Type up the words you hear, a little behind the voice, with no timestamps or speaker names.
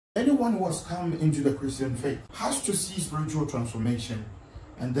Anyone who has come into the Christian faith has to see spiritual transformation,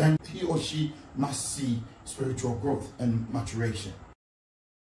 and then he or she must see spiritual growth and maturation.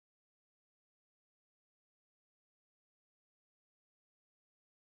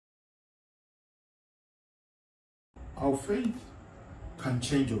 Our faith can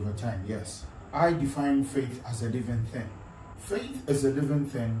change over time, yes. I define faith as a living thing. Faith is a living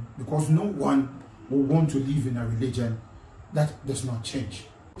thing because no one will want to live in a religion that does not change.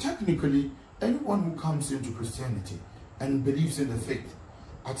 Technically, anyone who comes into Christianity and believes in the faith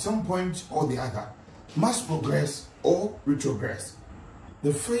at some point or the other must progress or retrogress.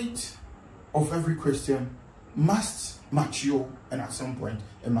 The faith of every Christian must mature, and at some point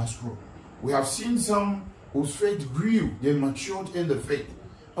it must grow. We have seen some whose faith grew, they matured in the faith,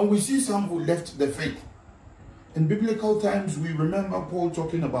 and we see some who left the faith. In biblical times, we remember Paul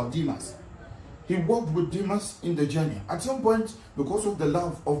talking about Demas. He walked with Demas in the journey. At some point, because of the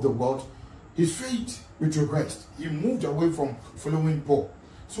love of the world, his faith retrogressed. He moved away from following Paul.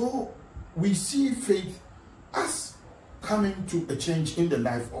 So we see faith as coming to a change in the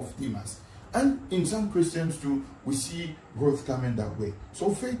life of Demas. And in some Christians too, we see growth coming that way. So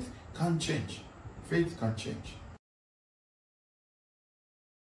faith can change. Faith can change.